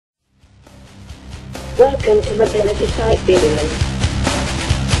Welcome to Mobility Site Finland.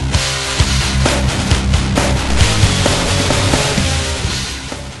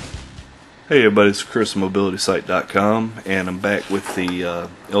 Hey everybody, it's Chris from MobilitySite.com, and I'm back with the the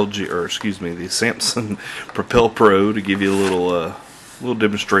Samsung Propel Pro to give you a little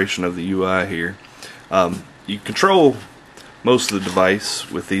demonstration of the UI here. You control most of the device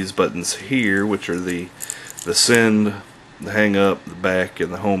with these buttons here, which are the send, the hang up, the back,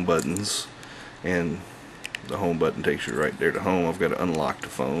 and the home buttons. And the home button takes you right there to home. I've got to unlock the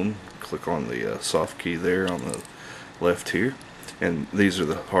phone. Click on the soft key there on the left here. And these are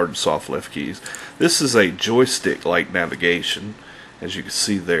the hard and soft left keys. This is a joystick-like navigation, as you can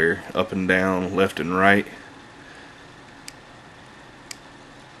see there, up and down, left and right.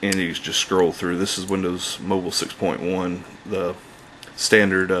 And you just scroll through. This is Windows Mobile 6.1, the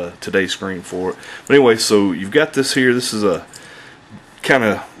standard today screen for it. But anyway, so you've got this here. This is a kind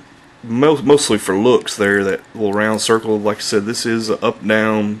of mostly for looks there, that little round circle. Like I said, this is a up,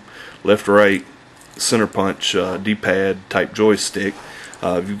 down, left, right, center punch D-pad type joystick.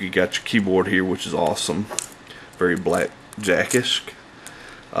 You've got your keyboard here, which is awesome, very blackjackish.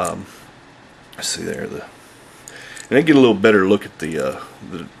 See there, and I get a little better look at the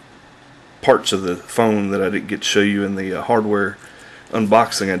parts of the phone that I didn't get to show you in the hardware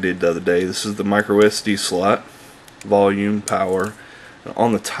unboxing I did the other day. This is the micro SD slot, volume, power.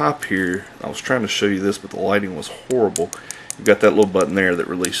 On the top here, I was trying to show you this, but the lighting was horrible. You've got that little button there that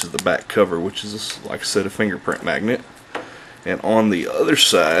releases the back cover, which is, like I said, a fingerprint magnet. And on the other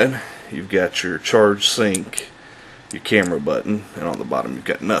side, you've got your charge sync, your camera button, and on the bottom you've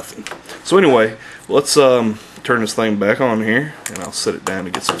got nothing. So anyway, let's turn this thing back on here, and I'll set it down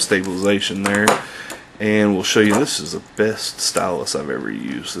to get some stabilization there. And we'll show you, this is the best stylus I've ever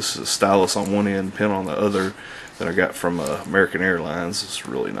used. This is a stylus on one end, pen on the other, that I got from American Airlines. It's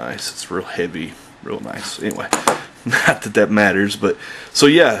really nice. It's real heavy, real nice. Anyway, not that matters, but so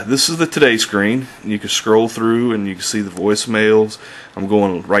yeah, this is the today screen. You can scroll through and you can see the voicemails. I'm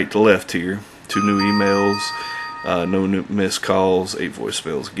going right to left here. 2 new emails, no new missed calls, 8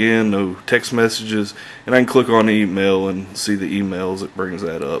 voicemails again, no text messages, and I can click on email and see the emails. It brings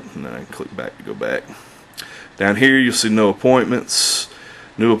that up, and then I can click back to go back. Down here you'll see no appointments,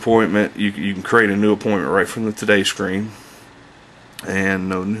 new appointment. You can create a new appointment right from the today screen. And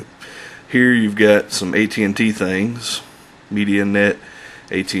no new. Here you've got some AT&T things, MediaNet,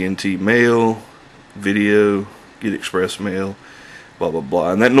 AT&T Mail, Video, Get Express Mail, blah blah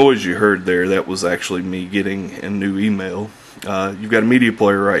blah. And that noise you heard there, that was actually me getting a new email. You've got a media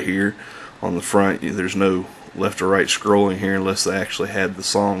player right here on the front. There's no left or right scrolling here unless they actually had the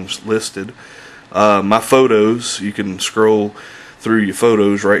songs listed. My photos, you can scroll through your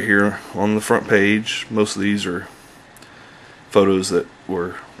photos right here on the front page. Most of these are photos that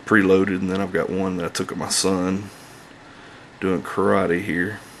were preloaded, and then I've got one that I took of my son doing karate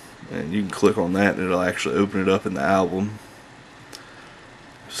here, and you can click on that and it'll actually open it up in the album.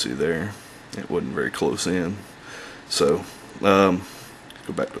 See there, it wasn't very close in. So go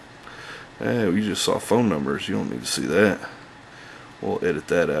back to, hey, we just saw phone numbers. You don't need to see that. We'll edit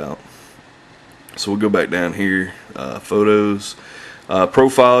that out. So we'll go back down here, photos,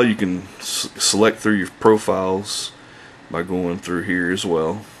 profile. You can select through your profiles by going through here as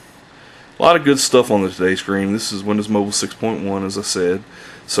well. A lot of good stuff on the today screen. This is Windows Mobile 6.1, as I said.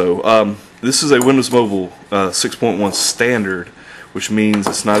 So this is a Windows Mobile 6.1 standard, which means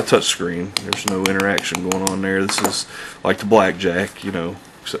it's not a touch screen. There's no interaction going on there. This is like the blackjack, you know,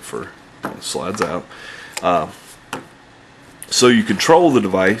 except for it slides out. So you control the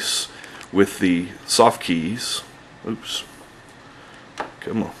device with the soft keys. Oops.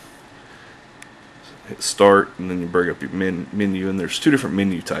 Come on. Hit start, and then you bring up your menu, and there's 2 different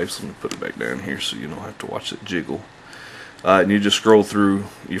menu types. Let me put it back down here so you don't have to watch it jiggle. And you just scroll through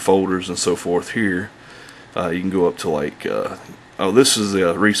your folders and so forth here. You can go up to like, oh, this is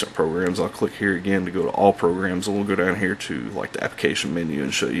the recent programs. I'll click here again to go to all programs, and we'll go down here to like the application menu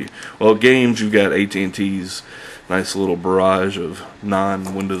and show you. Well, games, you've got AT&T's nice little barrage of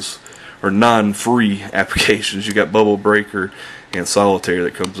non-Windows or non-free applications. You got Bubble Breaker and Solitaire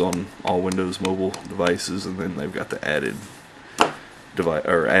that comes on all Windows mobile devices, and then they've got the added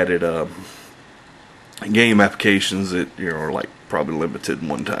game applications that, you know, are like probably limited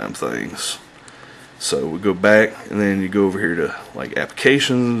one-time things. So we go back, and then you go over here to like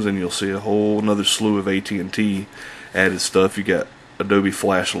applications, and you'll see a whole another slew of AT&T added stuff. You got Adobe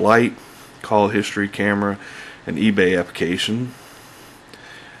Flash Lite, call history, camera, and eBay application.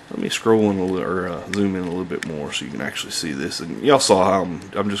 Let me scroll in a little, or zoom in a little bit more so you can actually see this. And y'all saw how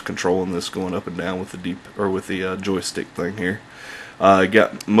I'm just controlling this, going up and down with the with the joystick thing here.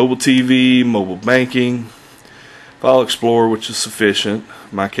 Got mobile TV, mobile banking, File Explorer, which is sufficient,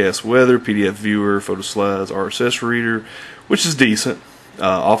 MyCast Weather, PDF Viewer, Photo Slides, RSS Reader, which is decent,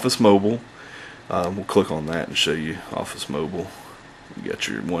 Office Mobile. We'll click on that and show you Office Mobile. You got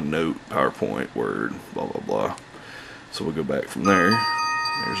your OneNote, PowerPoint, Word, blah blah blah. So we'll go back from there.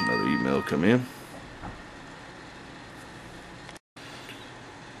 There's another email come in.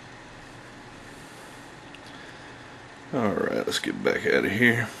 Alright, let's get back out of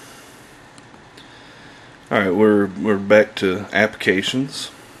here. Alright, we're back to applications.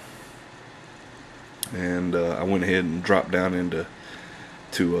 And I went ahead and dropped down into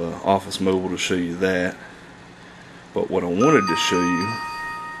Office Mobile to show you that. But what I wanted to show you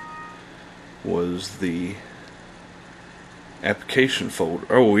was the application folder.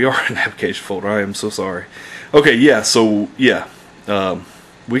 Oh, we are in application folder. I am so sorry. Okay, yeah, so yeah.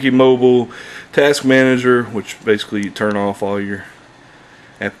 Wiki Mobile, Task Manager, which basically you turn off all your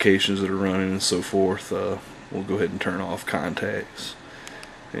applications that are running and so forth. We'll go ahead and turn off contacts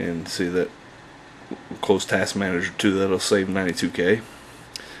and see that we'll close Task Manager too. That'll save 92K.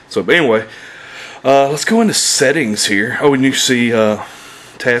 So, but anyway, let's go into settings here. Oh, and you see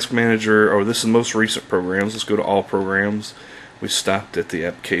Task Manager, or this is the most recent programs. Let's go to all programs. We stopped at the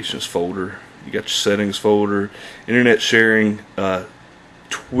applications folder. You got your settings folder, internet sharing,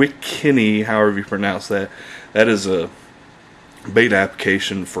 Twikini, however you pronounce that. That is a beta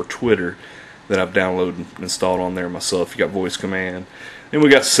application for Twitter that I've downloaded and installed on there myself. You got voice command. Then we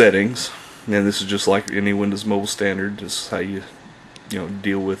got settings. And this is just like any Windows Mobile standard. This is how you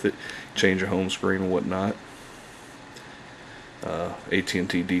deal with it. Change your home screen and whatnot.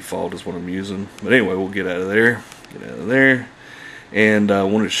 AT&T default is what I'm using. But anyway, we'll get out of there. Get out of there. And I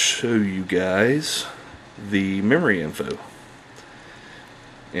want to show you guys the memory info.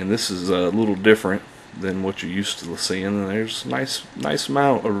 And this is a little different than what you're used to seeing. And there's a nice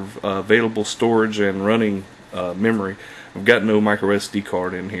amount of available storage and running memory. I've got no micro SD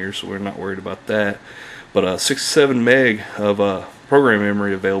card in here, so we're not worried about that. But 67 meg of program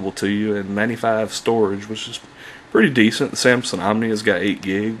memory available to you, and 95 storage, which is pretty decent. The Samsung Omnia's got 8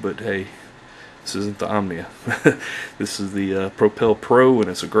 gig, but hey, this isn't the Omnia. This is the Propel Pro, and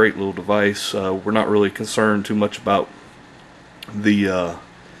it's a great little device. We're not really concerned too much about the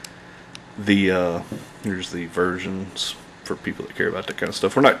here's the versions for people that care about that kind of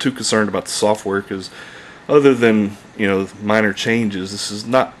stuff. We're not too concerned about the software, because other than minor changes, this is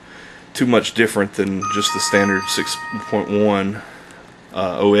not too much different than just the standard 6.1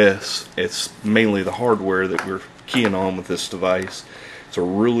 OS. It's mainly the hardware that we're keying on with this device. It's a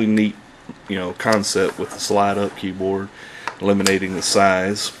really neat concept with the slide up keyboard, eliminating the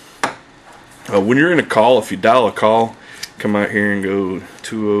size. When you're in a call, if you dial a call, come out here and go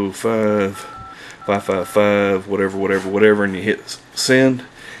 205-555 whatever, and you hit send.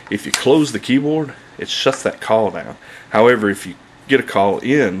 If you close the keyboard, it shuts that call down. However, if you get a call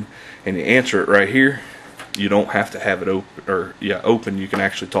in and you answer it right here, you don't have to have it open. You can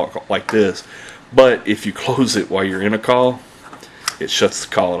actually talk like this. But if you close it while you're in a call, it shuts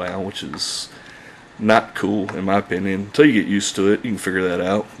the call down, which is not cool in my opinion. Until you get used to it, you can figure that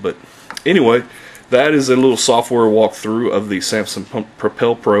out. But anyway, that is a little software walkthrough of the Samsung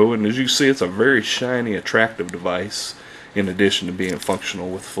Propel Pro, and as you see, it's a very shiny, attractive device, in addition to being functional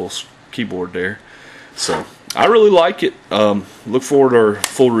with full keyboard there. So I really like it. Look forward to our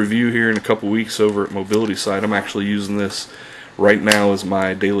full review here in a couple weeks over at Mobility Site. I'm actually using this right now as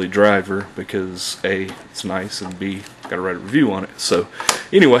my daily driver because A, it's nice, and B, got to write a review on it. So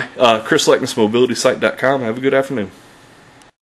anyway, Chris Leckness, mobilitysite.com. Have a good afternoon.